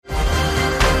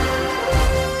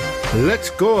Let's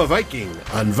go a Viking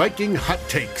on Viking Hot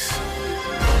Takes.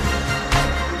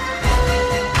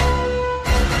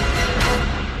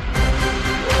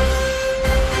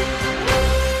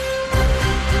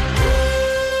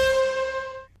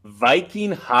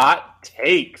 Viking Hot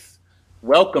Takes.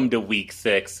 Welcome to Week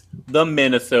 6. The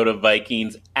Minnesota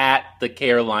Vikings at the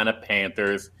Carolina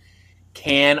Panthers.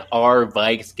 Can our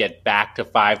Vikes get back to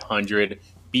 500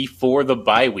 before the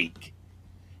bye week?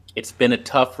 It's been a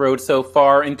tough road so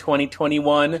far in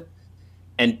 2021,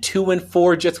 and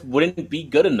 2-4 just wouldn't be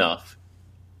good enough.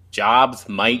 Jobs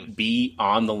might be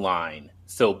on the line.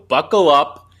 So buckle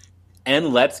up and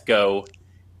let's go.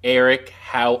 Eric,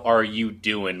 how are you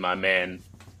doing, my man?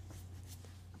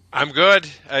 I'm good.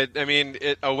 I mean,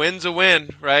 a win's a win,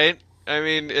 right? I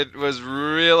mean, it was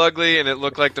real ugly, and it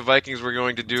looked like the Vikings were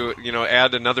going to do,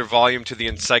 add another volume to the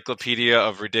encyclopedia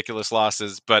of ridiculous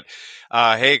losses. But,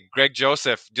 hey, Greg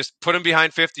Joseph, just put him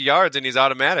behind 50 yards, and he's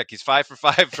automatic. He's 5 for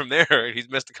 5 from there. He's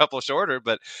missed a couple shorter,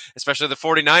 but especially the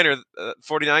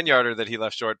 49-yarder that he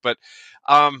left short. But,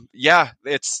 yeah,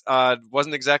 it's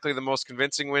wasn't exactly the most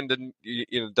convincing win.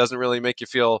 Doesn't really make you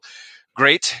feel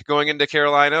great going into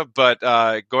Carolina, but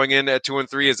going in at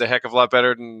 2-3 is a heck of a lot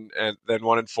better than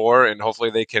 1-4, and hopefully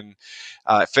they can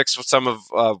fix some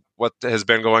of what has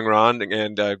been going wrong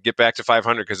and get back to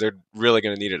 500 because they're really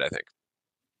going to need it, I think.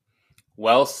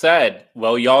 Well said.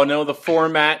 Well, y'all know the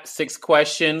format, 6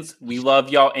 questions. We love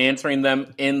y'all answering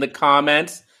them in the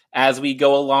comments as we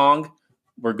go along.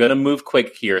 We're going to move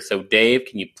quick here. So, Dave,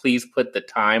 can you please put the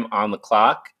time on the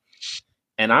clock?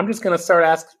 And I'm just going to start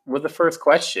asking with the first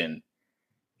question.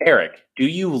 Eric, do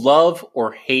you love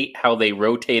or hate how they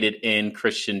rotated in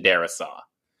Christian Darrisaw?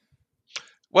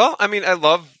 Well, I mean, I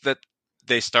love that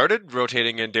they started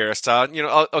rotating in Darrisaw.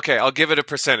 I'll give it a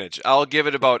percentage. I loved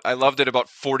it about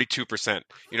 42%.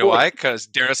 You know why? Because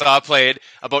Darrisaw played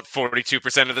about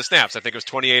 42% of the snaps. I think it was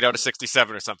 28 out of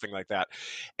 67 or something like that.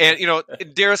 And,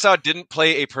 Darrisaw didn't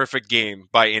play a perfect game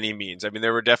by any means. I mean,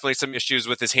 there were definitely some issues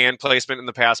with his hand placement and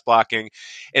the pass blocking,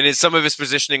 and some of his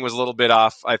positioning was a little bit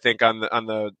off, I think, on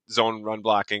the zone run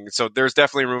blocking. So there's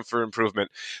definitely room for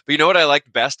improvement. But you know what I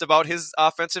liked best about his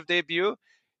offensive debut?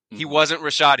 He wasn't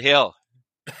Rashad Hill.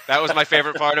 That was my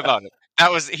favorite part about it.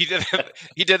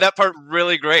 He did that part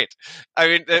really great.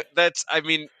 I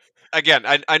mean, again,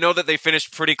 I know that they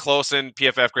finished pretty close in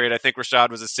PFF grade. I think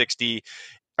Rashad was a 60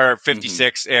 or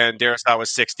 56 and Darrisaw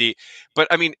was 60. But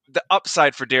I mean, the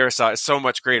upside for Darrisaw is so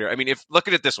much greater. I mean, look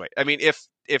at it this way. I mean, if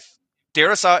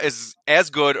Darrisaw is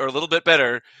as good or a little bit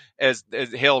better as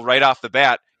Hill right off the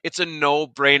bat, it's a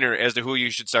no-brainer as to who you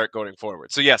should start going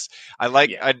forward. So yes, I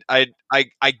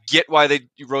get why they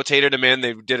rotated him in.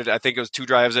 They did it. I think it was 2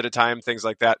 drives at a time, things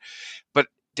like that. But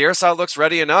Darrisaw looks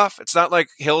ready enough. It's not like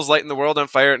Hill's lighting the world on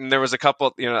fire. And there was a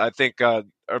couple. I think our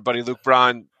buddy Luke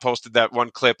Braun posted that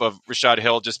one clip of Rashad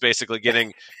Hill just basically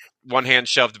getting one hand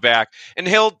shoved back, and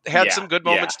Hill had some good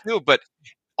moments too. But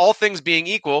all things being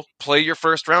equal, play your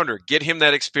first rounder, get him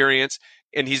that experience.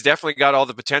 And he's definitely got all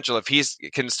the potential. If he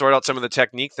can sort out some of the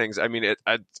technique things, I mean,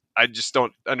 I just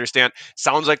don't understand.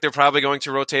 Sounds like they're probably going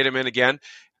to rotate him in again.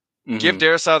 Give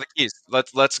Darrisaw the keys.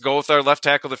 Let's go with our left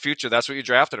tackle of the future. That's what you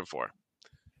drafted him for.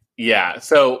 Yeah.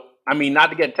 So, I mean,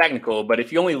 not to get technical, but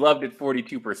if you only loved it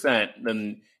 42%,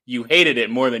 then you hated it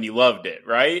more than you loved it,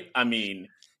 right? I mean,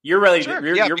 you're ready.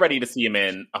 You're ready to see him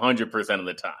in 100% of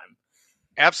the time.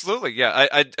 Absolutely, yeah.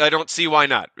 I don't see why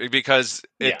not, because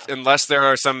unless there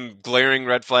are some glaring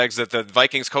red flags that the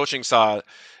Vikings coaching staff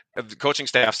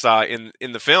saw in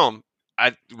the film,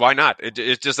 why not?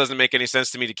 It just doesn't make any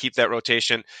sense to me to keep that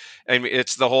rotation. I mean,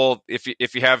 it's the whole if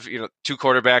you have 2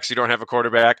 quarterbacks, you don't have a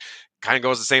quarterback. Kind of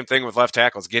goes the same thing with left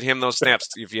tackles. Get him those snaps.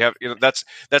 If you have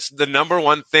that's the number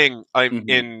one thing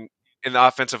in the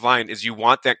offensive line is you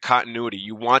want that continuity.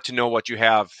 You want to know what you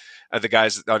have. The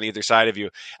guys on either side of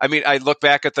you. I mean, I look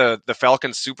back at the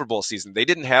Falcons Super Bowl season. They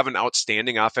didn't have an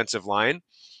outstanding offensive line,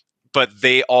 but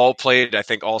they all played, I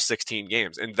think, all 16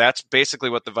 games. And that's basically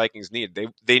what the Vikings need.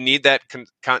 They need that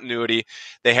continuity.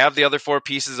 They have the other 4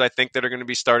 pieces, I think, that are going to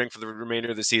be starting for the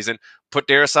remainder of the season. Put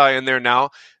Darrisaw in there now.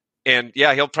 And,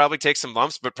 yeah, he'll probably take some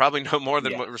lumps, but probably no more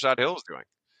than what Rashad Hill was doing.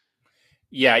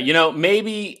 Yeah,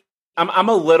 maybe I'm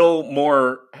a little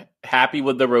more happy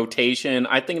with the rotation.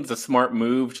 I think it's a smart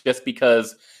move just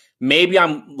because maybe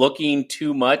I'm looking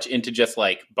too much into just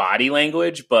like body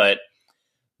language, but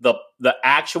the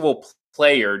actual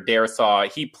player,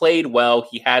 Darrisaw, he played well.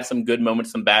 He had some good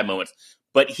moments, some bad moments,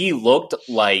 but he looked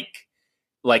like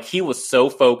he was so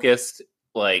focused,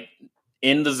 like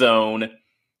in the zone,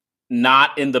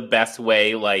 not in the best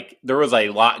way. Like there was a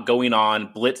lot going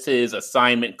on, blitzes,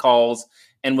 assignment calls.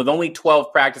 And with only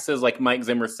 12 practices, like Mike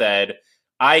Zimmer said,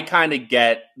 I kind of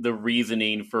get the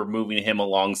reasoning for moving him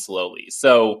along slowly.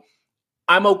 So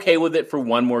I'm okay with it for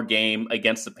one more game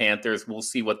against the Panthers. We'll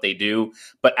see what they do.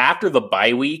 But after the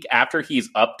bye week, after he's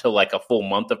up to like a full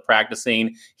month of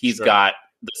practicing, he's got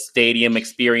the stadium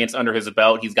experience under his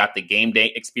belt. He's got the game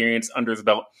day experience under his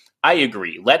belt. I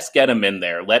agree. Let's get him in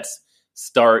there. Let's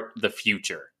start the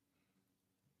future.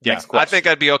 Yeah, I think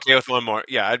I'd be okay with one more.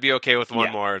 Yeah, I'd be okay with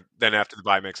one more. Then after the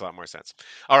bye makes a lot more sense.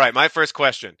 All right, my first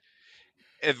question.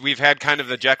 We've had kind of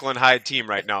the Jekyll and Hyde team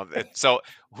right now. So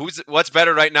what's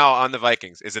better right now on the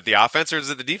Vikings? Is it the offense or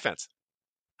is it the defense?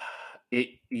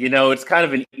 It's kind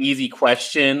of an easy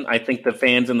question. I think the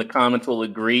fans in the comments will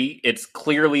agree. It's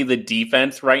clearly the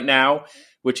defense right now,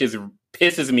 which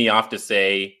pisses me off to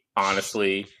say,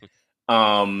 honestly.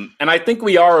 And I think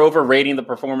we are overrating the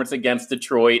performance against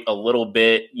Detroit a little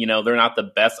bit. They're not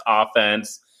the best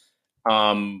offense.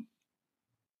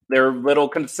 They're a little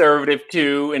conservative,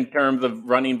 too, in terms of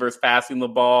running versus passing the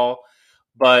ball.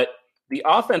 But the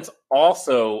offense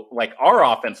also, like our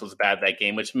offense was bad that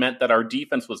game, which meant that our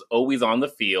defense was always on the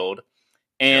field.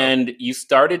 And you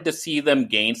started to see them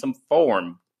gain some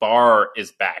form. Barr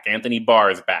is back. Anthony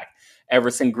Barr is back.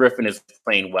 Everson Griffin is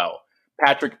playing well.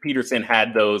 Patrick Peterson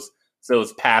had those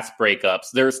pass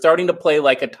breakups. They're starting to play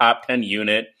like a top 10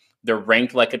 unit. They're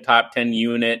ranked like a top 10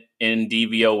 unit in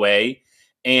DVOA.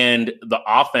 And the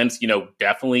offense,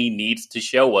 definitely needs to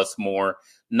show us more,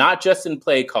 not just in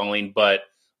play calling, but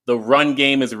the run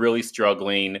game is really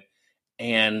struggling.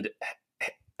 And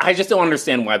I just don't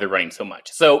understand why they're running so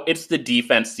much. So it's the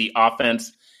defense. The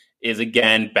offense is,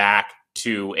 again, back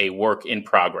to a work in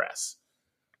progress.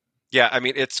 Yeah, I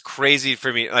mean, it's crazy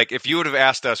for me. Like, if you would have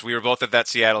asked us, we were both at that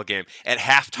Seattle game, at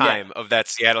halftime of that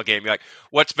Seattle game, you're like,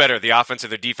 what's better, the offense or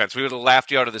the defense? We would have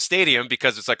laughed you out of the stadium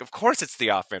because it's like, of course it's the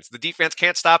offense. The defense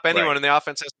can't stop anyone, and the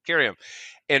offense has to carry them.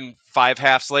 And 5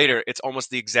 halves later, it's almost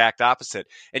the exact opposite.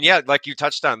 And yeah, like you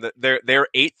touched on, they're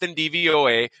 8th in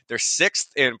DVOA, they're 6th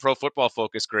in Pro Football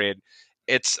Focus grade.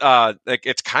 It's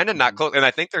it's kind of not close, and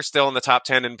I think they're still in the top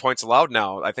 10 in points allowed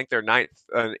now. I think they're 9th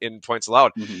in points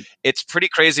allowed. It's pretty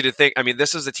crazy to think. I mean,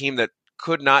 this is a team that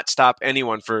could not stop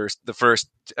anyone for the first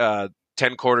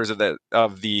 10 quarters of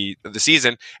the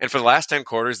season, and for the last 10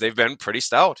 quarters, they've been pretty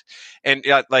stout. And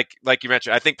like you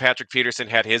mentioned, I think Patrick Peterson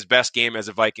had his best game as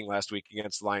a Viking last week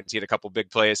against the Lions. He had a couple big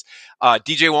plays.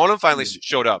 DJ Wonnum finally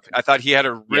showed up. I thought he had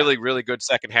a really good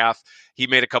second half. He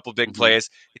made a couple big plays.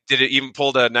 He even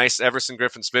pulled a nice Everson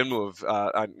Griffin spin move.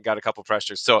 Got a couple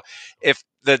pressures. So if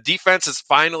the defense is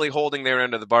finally holding their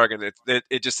end of the bargain,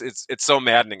 it's so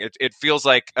maddening. It feels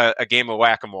like a game of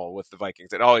whack-a-mole with the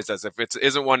Vikings. It always does. If it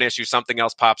isn't one issue, something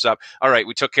else pops up. All right,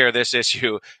 we took care of this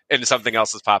issue, and something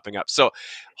else is popping up. So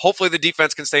hopefully the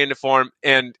defense can stay into form.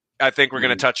 And I think we're going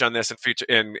to touch on this in future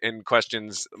in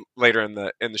questions later in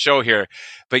the show here.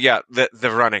 But yeah,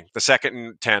 the running, the 2nd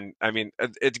and 10. I mean,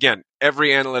 again, every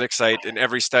analytics site and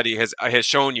every study has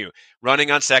shown you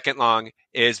running on second long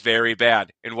is very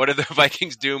bad. And what do the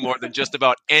Vikings do more than just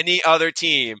about any other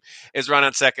team is run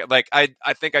on second? Like I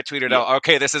think I tweeted out,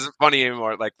 okay, this isn't funny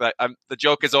anymore. Like the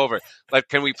joke is over. Like,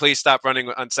 can we please stop running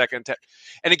on second?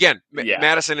 And again,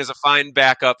 Madison is a fine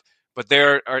backup. But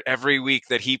there are every week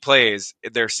that he plays,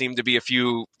 there seem to be a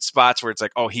few spots where it's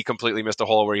like, oh, he completely missed a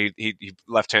hole where he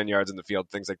left 10 yards in the field,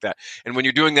 things like that. And when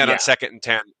you're doing that on 2nd and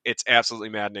 10, it's absolutely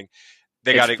maddening.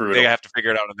 They have to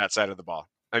figure it out on that side of the ball.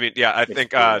 I mean, yeah, I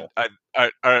think our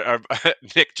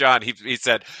Nick John, he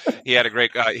said he had a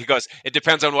great. He goes, it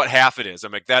depends on what half it is.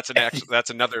 I'm like, that's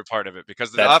another part of it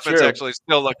because the offense actually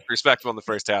still looked respectable in the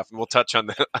first half, and we'll touch on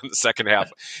the second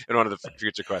half in one of the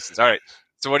future questions. All right,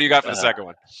 so what do you got for the second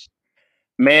one?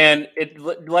 Man,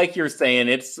 like you're saying,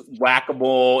 it's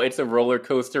whack-a-mole. It's a roller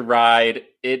coaster ride.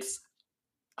 It's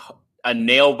a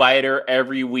nail biter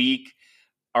every week.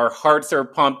 Our hearts are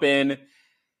pumping.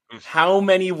 How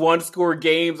many one-score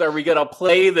games are we going to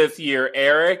play this year,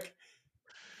 Eric?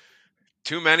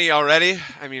 Too many already.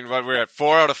 I mean, we're at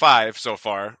 4 out of 5 so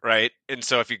far, right? And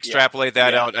so if you extrapolate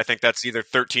that out, I think that's either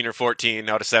 13 or 14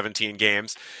 out of 17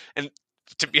 games. And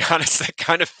to be honest, that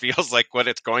kind of feels like what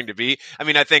it's going to be. I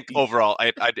mean, I think overall,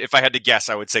 if I had to guess,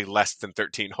 I would say less than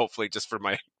 13, hopefully just for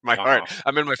my heart.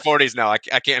 I'm in my 40s now. I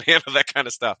can't handle that kind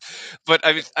of stuff. But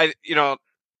I mean,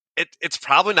 it's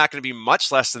probably not going to be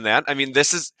much less than that. I mean,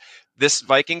 this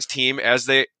Vikings team as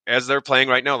they're playing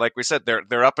right now, like we said,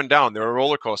 they're up and down. They're a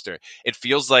roller coaster. It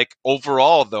feels like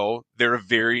overall, though, they're a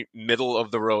very middle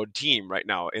of the road team right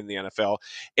now in the NFL,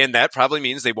 and that probably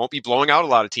means they won't be blowing out a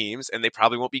lot of teams, and they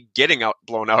probably won't be getting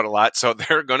blown out a lot. So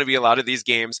there are going to be a lot of these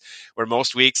games where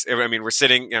most weeks, I mean, we're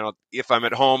sitting, if I'm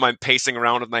at home, I'm pacing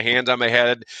around with my hands on my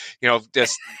head,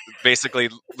 just basically,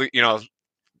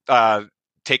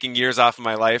 taking years off of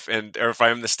my life, or if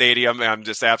I'm in the stadium, I'm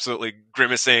just absolutely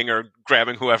grimacing or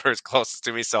grabbing whoever is closest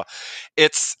to me. So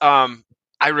it's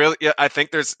I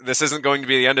think this isn't going to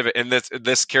be the end of it. In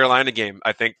this Carolina game,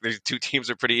 I think these two teams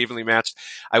are pretty evenly matched.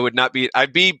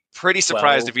 I'd be pretty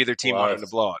surprised if either team won in a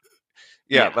blowout.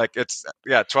 Yeah, like it's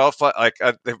 12. Like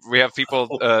we have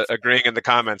people agreeing in the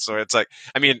comments, so it's like,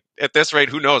 I mean, at this rate,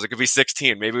 who knows? It could be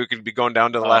 16. Maybe we could be going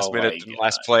down to the last minute and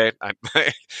last play.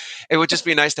 It would just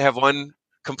be nice to have one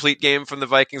complete game from the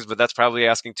Vikings, but that's probably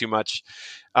asking too much.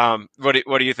 What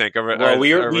do you think? Well,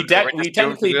 we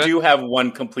technically do have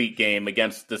one complete game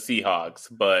against the Seahawks,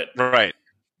 but right.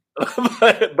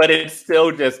 but it's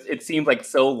still just, it seems like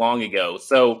so long ago.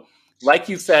 So, like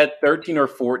you said, 13 or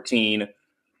 14.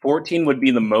 14 would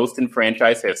be the most in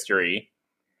franchise history.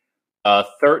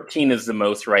 13 is the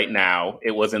most right now.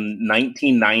 It was in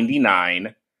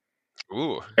 1999.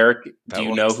 Ooh, Eric, do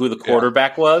you know who the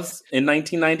quarterback was in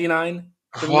 1999?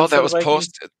 Well, that was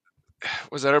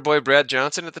was that our boy Brad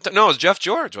Johnson at the time? No, it was Jeff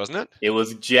George, wasn't it? It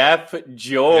was Jeff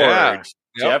George. Yeah.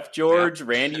 Jeff George,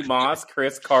 Randy Moss,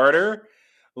 Chris Carter,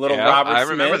 Robert Smith. I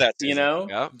remember that season.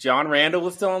 John Randall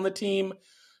was still on the team.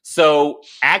 So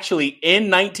actually, in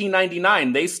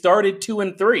 1999, they started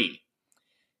 2-3,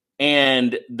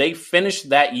 and they finished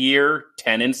that year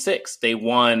 10-6. They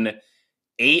won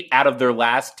 8 out of their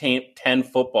last 10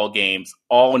 football games,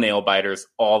 all nail biters,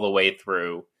 all the way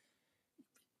through.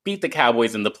 Beat the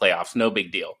Cowboys in the playoffs, no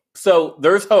big deal. So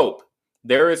there's hope.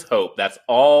 There is hope. That's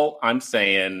all I'm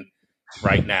saying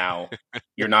right now.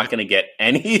 You're not going to get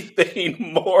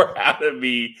anything more out of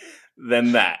me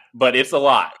than that, but it's a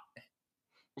lot.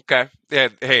 Okay. Yeah.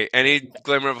 Hey, any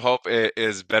glimmer of hope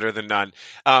is better than none.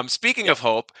 Speaking of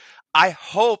hope, I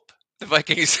hope the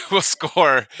Vikings will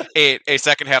score a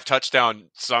second half touchdown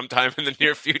sometime in the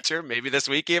near future, maybe this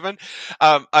week even.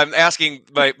 I'm asking,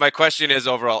 my question is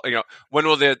overall, when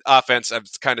will the offense, I'm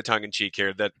kind of tongue in cheek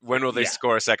here, that when will they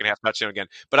score a second half touchdown again?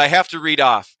 But I have to read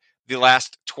off the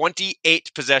last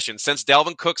 28 possessions since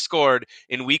Dalvin Cook scored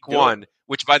in week 1.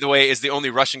 Which, by the way, is the only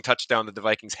rushing touchdown that the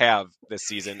Vikings have this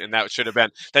season, and that should have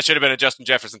been a Justin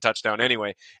Jefferson touchdown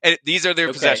anyway. And these are their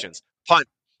possessions: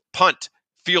 punt,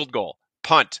 field goal,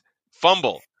 punt,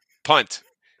 fumble, punt,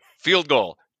 field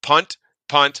goal, punt,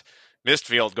 missed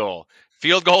field goal,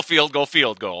 field goal, field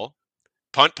goal,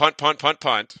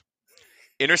 punt,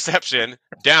 interception,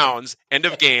 downs, end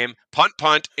of game,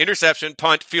 punt, interception,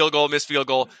 punt, field goal, missed field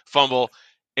goal, fumble,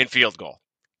 and field goal.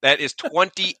 That is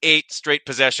 28 straight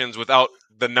possessions without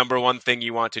the number one thing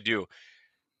you want to do.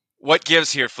 What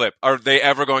gives here, Flip? Are they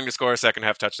ever going to score a second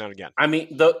half touchdown again? I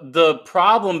mean, the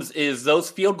problems is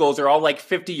those field goals are all like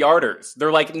 50-yarders.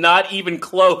 They're like not even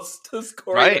close to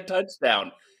scoring a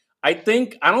touchdown. I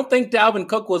don't think Dalvin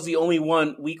Cook was the only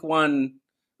one week 1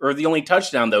 or the only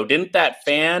touchdown though. Didn't that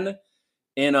fan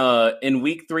in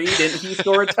week 3, didn't he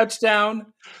score a touchdown?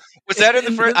 Was that in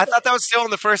the first? I thought that was still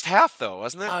in the first half, though,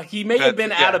 wasn't it? He may have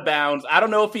been out of bounds. I don't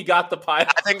know if he got the pile.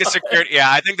 I think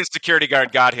the security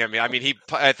guard got him. I mean,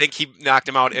 I think he knocked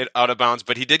him out of bounds,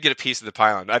 but he did get a piece of the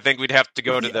pylon. I think we'd have to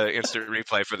go to the instant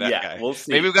replay for that guy. We'll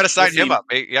see. Maybe we've got to sign him up.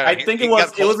 I think it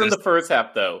was in the first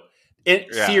half, though.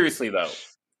 Seriously, though,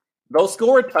 they'll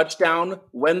score a touchdown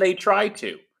when they try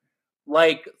to.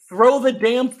 Like, throw the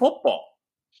damn football.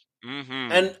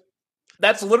 Mm-hmm. And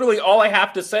that's literally all I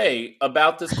have to say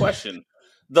about this question.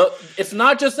 It's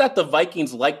not just that the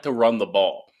Vikings like to run the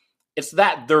ball. It's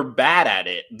that they're bad at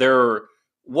it. They're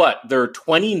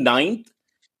 29th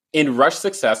in rush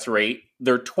success rate.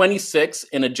 They're 26th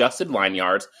in adjusted line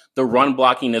yards. The run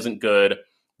blocking isn't good.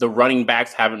 The running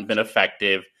backs haven't been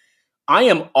effective. I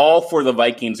am all for the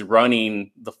Vikings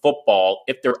running the football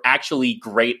if they're actually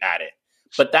great at it.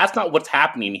 But that's not what's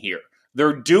happening here.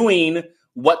 They're doing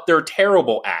what they're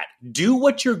terrible at. Do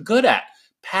what you're good at.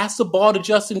 Pass the ball to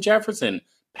Justin Jefferson.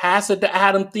 Pass it to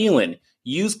Adam Thielen.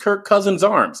 Use Kirk Cousins'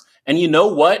 arms. And you know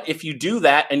what? If you do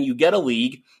that and you get a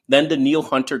league, then Danielle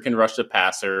Hunter can rush the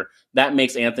passer. That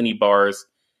makes Anthony Barr's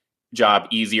job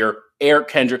easier. Eric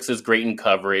Kendricks is great in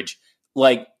coverage.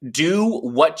 Like, do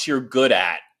what you're good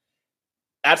at.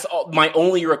 That's my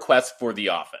only request for the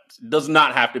offense. It does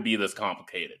not have to be this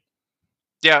complicated.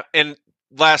 Yeah, and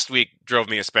last week drove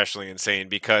me especially insane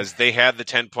because they had the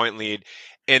 10-point lead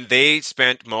and they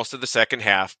spent most of the second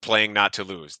half playing not to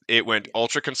lose. It went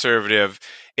ultra conservative.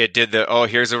 It did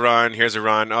here's a run.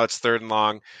 Oh, it's 3rd and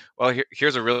long. Well,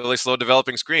 here's a really slow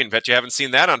developing screen. Bet you haven't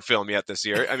seen that on film yet this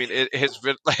year. I mean, it has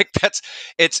been like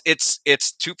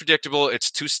it's too predictable.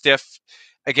 It's too stiff.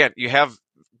 Again, you have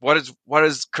what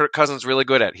is Kirk Cousins really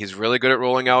good at? He's really good at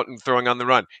rolling out and throwing on the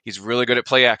run. He's really good at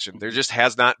play action. There just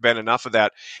has not been enough of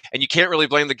that. And you can't really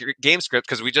blame the game script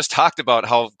because we just talked about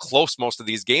how close most of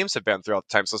these games have been throughout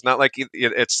the time. So it's not like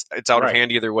it's out of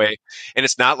hand either way. And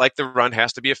it's not like the run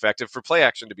has to be effective for play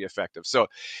action to be effective. So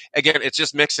again, it's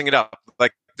just mixing it up.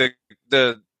 Like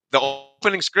the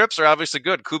opening scripts are obviously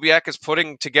good. Kubiak is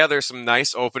putting together some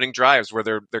nice opening drives where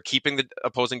they're keeping the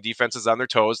opposing defenses on their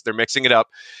toes. They're mixing it up,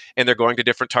 and they're going to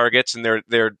different targets, and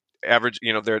they're average.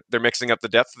 They're mixing up the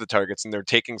depth of the targets, and they're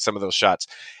taking some of those shots.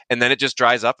 And then it just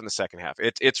dries up in the second half.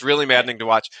 It's really maddening to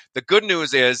watch. The good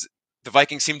news is the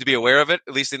Vikings seem to be aware of it,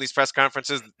 at least in these press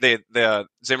conferences. The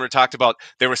Zimmer talked about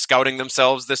they were scouting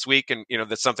themselves this week, and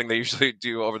that's something they usually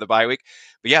do over the bye week.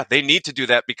 But yeah, they need to do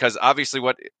that because obviously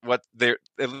what they're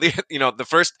the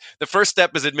first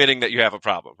step is admitting that you have a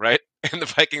problem, right? And the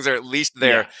Vikings are at least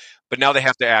there, but now they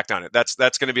have to act on it. That's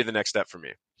going to be the next step for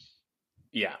me.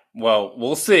 Yeah, well,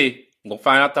 we'll see. We'll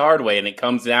find out the hard way, and it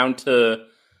comes down to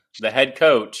the head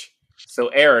coach. So,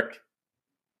 Eric,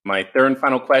 my third and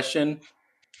final question.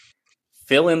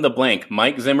 Fill in the blank.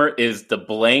 Mike Zimmer is the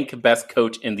blank best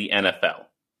coach in the NFL.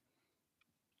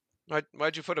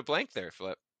 Why'd you put a blank there,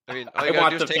 Flip? I mean, I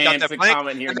want the fans to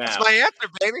comment here now. That's my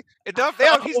answer, baby. He's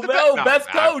the best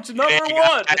coach, number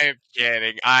one.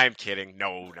 I'm kidding.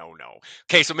 No.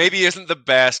 Okay, so maybe he isn't the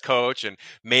best coach, and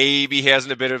maybe he has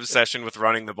a bit of a obsession with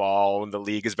running the ball, and the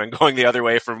league has been going the other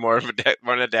way for more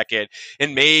than a decade,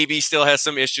 and maybe he still has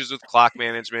some issues with clock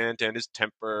management and his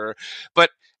temper. But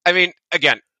I mean,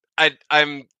 again,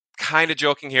 I'm kind of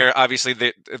joking here. Obviously,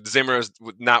 Zimmer is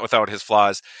not without his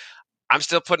flaws. I'm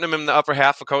still putting him in the upper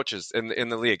half of coaches in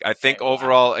the league. I think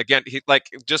overall, again,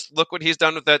 just look what he's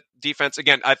done with that defense.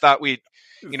 Again, I thought it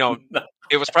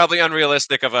was probably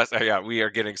unrealistic of us. Oh, yeah, we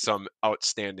are getting some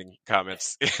outstanding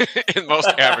comments in most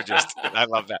averages. I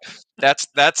love that.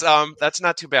 That's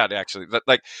not too bad actually. But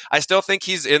I still think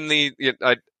he's in the.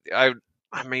 I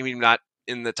maybe not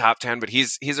in the top 10, but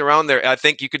he's around there. I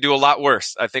think you could do a lot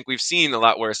worse. I think we've seen a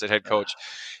lot worse at head coach.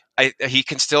 He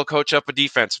can still coach up a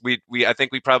defense. I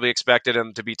think we probably expected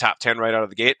him to be top 10 right out of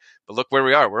the gate, but look where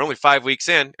we are. We're only 5 weeks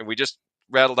in, and we just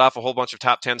rattled off a whole bunch of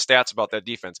top 10 stats about that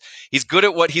defense. He's good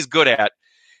at what he's good at.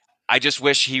 I just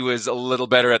wish he was a little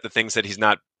better at the things that he's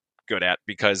not good at,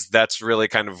 because that's really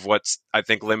kind of what's, I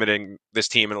think, limiting this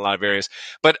team in a lot of areas.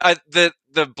 But the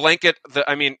blanket,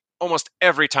 almost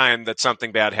every time that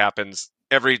something bad happens,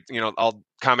 I'll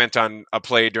comment on a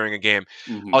play during a game,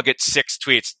 I'll get 6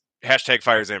 tweets.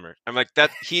 #fire Zimmer. I'm like,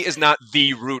 that he is not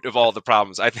the root of all the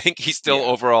problems. I think he's still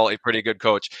overall a pretty good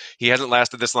coach. He hasn't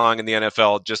lasted this long in the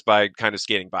NFL just by kind of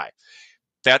skating by.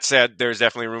 That said, there's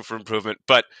definitely room for improvement.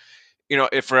 But,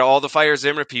 if for all the fire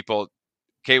Zimmer people,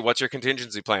 okay, what's your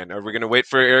contingency plan? Are we going to wait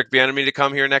for Eric Bieniemy to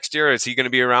come here next year? Is he going to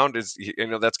be around? That's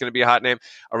going to be a hot name.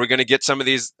 Are we going to get some of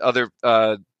these other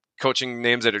coaching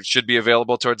names that should be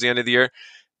available towards the end of the year?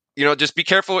 Just be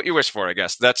careful what you wish for, I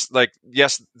guess. That's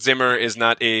yes, Zimmer is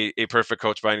not a perfect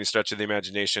coach by any stretch of the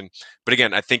imagination. But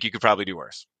again, I think you could probably do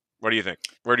worse. What do you think?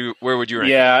 Where would you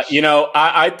rank? Yeah,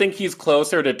 I think he's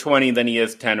closer to 20 than he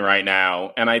is 10 right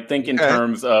now. And I think in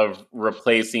terms of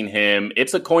replacing him,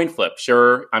 it's a coin flip.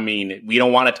 Sure. I mean, we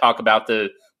don't want to talk about the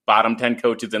bottom 10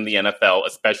 coaches in the NFL,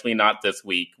 especially not this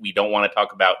week. We don't want to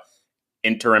talk about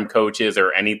interim coaches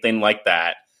or anything like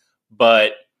that.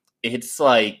 But it's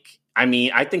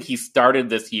I think he started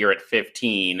this year at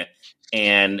 15,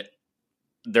 and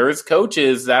there's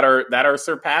coaches that are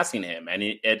surpassing him, and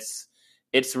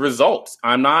it's results.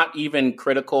 I'm not even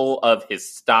critical of his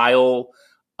style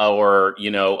or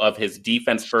of his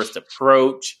defense first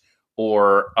approach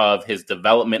or of his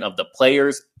development of the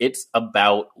players. It's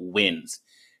about wins.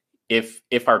 If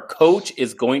our coach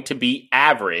is going to be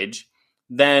average,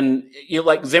 then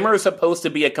Zimmer is supposed to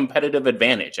be a competitive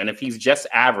advantage, and if he's just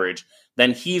average,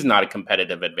 then he's not a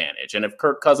competitive advantage. And if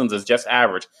Kirk Cousins is just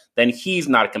average, then he's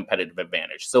not a competitive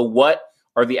advantage. So what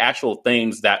are the actual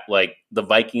things that the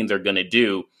Vikings are going to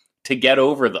do to get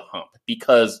over the hump?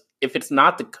 Because if it's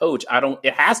not the coach,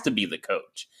 it has to be the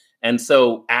coach. And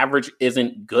so average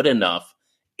isn't good enough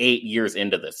 8 years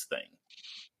into this thing.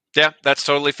 Yeah, that's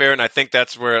totally fair. And I think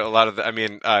that's where a lot of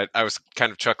I was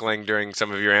kind of chuckling during some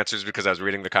of your answers because I was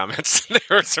reading the comments. There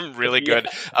were some really good,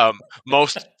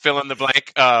 most fill in the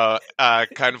blank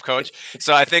kind of coach.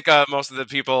 So I think most of the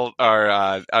people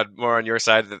are more on your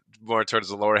side, more towards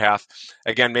the lower half.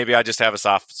 Again, maybe I just have a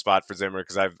soft spot for Zimmer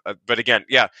because but again,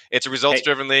 yeah, it's a results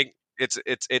driven league. It's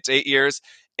 8 years,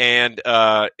 and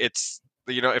it's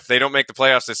if they don't make the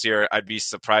playoffs this year, I'd be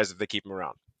surprised if they keep him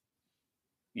around.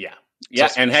 Yeah. Yeah,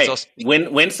 and hey,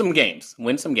 win some games.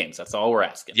 Win some games. That's all we're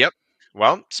asking. Yep.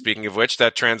 Well, speaking of which,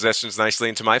 that transitions nicely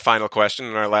into my final question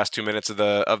in our last 2 minutes of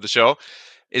the show.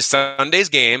 Is Sunday's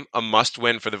game a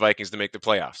must-win for the Vikings to make the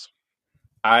playoffs?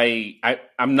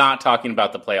 I'm not talking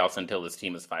about the playoffs until this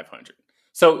team is 500.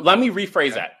 So let me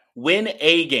rephrase that. Win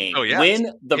a game. Oh, yes.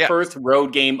 Win the first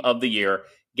road game of the year.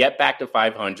 Get back to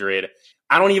 500.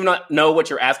 I don't even know what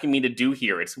you're asking me to do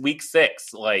here. It's week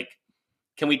 6. Like,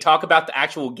 can we talk about the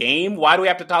actual game? Why do we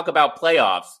have to talk about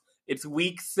playoffs? It's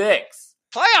week 6.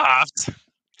 Playoffs?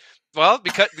 Well,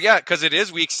 because it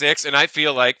is week 6, and I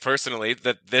feel like personally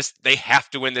that they have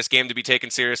to win this game to be taken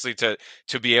seriously to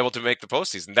be able to make the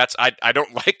postseason. I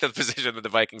don't like the position that the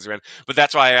Vikings are in, but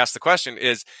that's why I asked the question.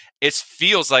 Is it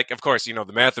feels like, of course,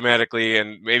 the mathematically,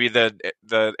 and maybe the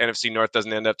NFC North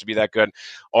doesn't end up to be that good,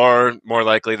 or more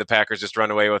likely the Packers just run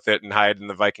away with it and hide, and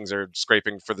the Vikings are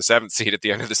scraping for the 7th seed at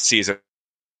the end of the season.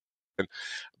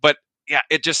 But yeah,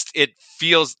 it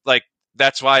feels like.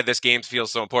 That's why this game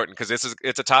feels so important, because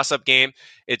it's a toss-up game.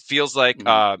 It feels like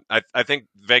I think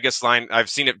Vegas line. I've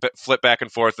seen it flip back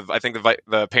and forth. I think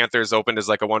the Panthers opened as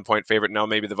like a 1-point favorite. Now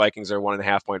maybe the Vikings are a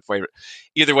 1.5-point favorite.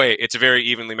 Either way, it's a very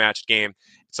evenly matched game.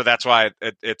 So that's why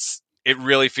it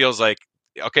really feels like,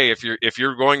 okay, if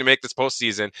you're going to make this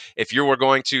postseason, if you were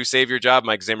going to save your job,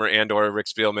 Mike Zimmer and or Rick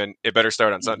Spielman, it better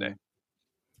start on Sunday.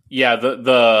 Yeah,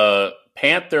 the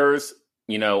Panthers.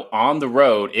 On the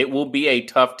road, it will be a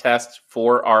tough test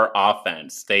for our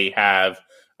offense. They have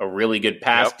a really good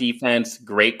pass defense,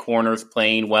 great corners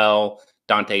playing well,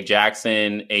 Dante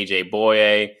Jackson, AJ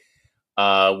Boye.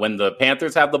 When the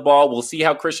Panthers have the ball, we'll see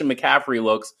how Christian McCaffrey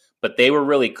looks, but they were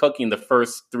really cooking the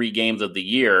first 3 games of the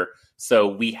year, so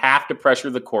we have to pressure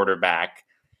the quarterback,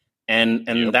 and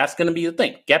that's going to be the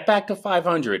thing. Get back to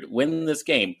 500, win this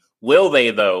game. Will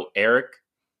they, though? Eric,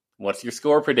 what's your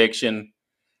score prediction?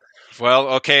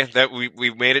 Well, okay, that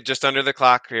we made it just under the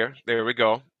clock here. There we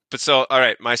go. But so, all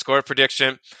right, my score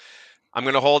prediction. I'm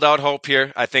going to hold out hope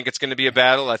here. I think it's going to be a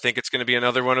battle. I think it's going to be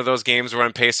another one of those games where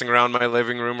I'm pacing around my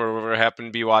living room or wherever I happen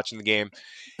to be watching the game.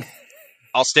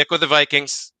 I'll stick with the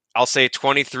Vikings. I'll say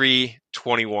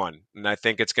 23-21, and I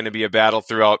think it's going to be a battle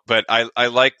throughout. But I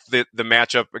like the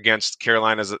matchup against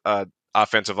Carolina's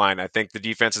offensive line. I think the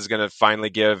defense is going to finally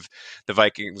give the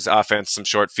Vikings offense some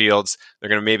short fields. They're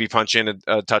going to maybe punch in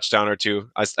a touchdown or two.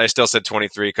 I still said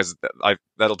 23 because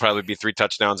that'll probably be 3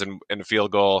 touchdowns and a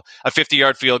field goal, a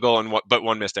 50-yard field goal, but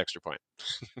 1 missed extra point.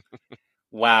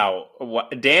 Wow.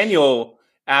 Daniel,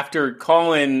 after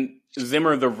calling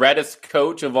Zimmer the reddest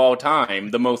coach of all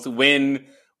time, the most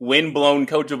wind-blown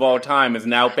coach of all time, is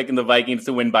now picking the Vikings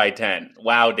to win by 10.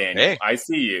 Wow, Daniel. Hey. I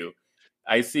see you.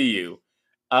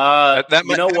 That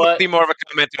might be more of a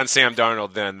comment on Sam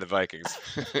Darnold than the Vikings.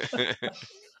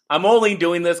 I'm only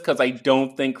doing this because I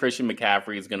don't think Christian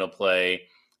McCaffrey is going to play. I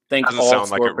think all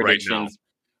score predictions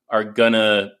are going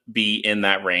to be in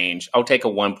that range. I'll take a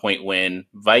 1-point win.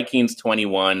 Vikings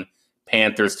 21,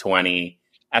 Panthers 20.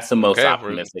 That's the most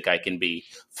optimistic I can be.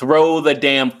 Throw the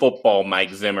damn football,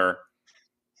 Mike Zimmer.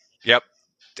 Yep.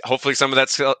 Hopefully some of that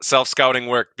self-scouting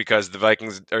worked, because the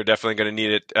Vikings are definitely going to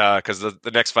need it, because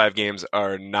the next 5 games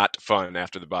are not fun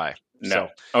after the bye. No. So.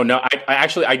 Oh, no.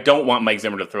 I don't want Mike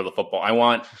Zimmer to throw the football. I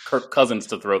want Kirk Cousins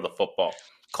to throw the football.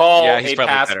 Call a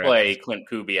pass play, Clint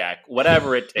Kubiak.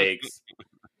 Whatever it takes.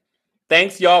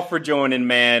 Thanks, y'all, for joining,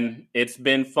 man. It's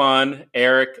been fun.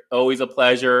 Eric, always a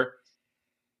pleasure.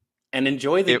 And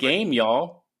enjoy the game,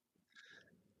 y'all.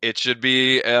 It should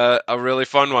be a really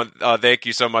fun one. Thank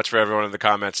you so much for everyone in the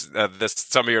comments. This is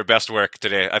some of your best work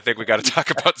today. I think we got to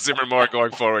talk about Zimmer more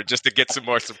going forward, just to get some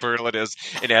more superlatives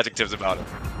and adjectives about him.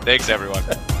 Thanks, everyone.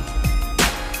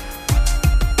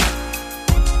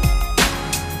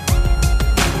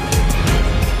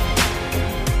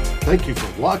 Thank you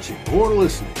for watching or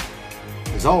listening.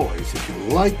 As always, if you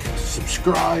like,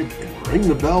 subscribe, and ring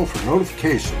the bell for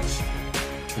notifications.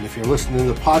 And if you're listening to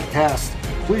the podcast,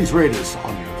 please rate us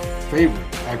on your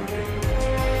favorite aggregator.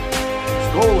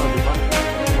 Skol, everybody.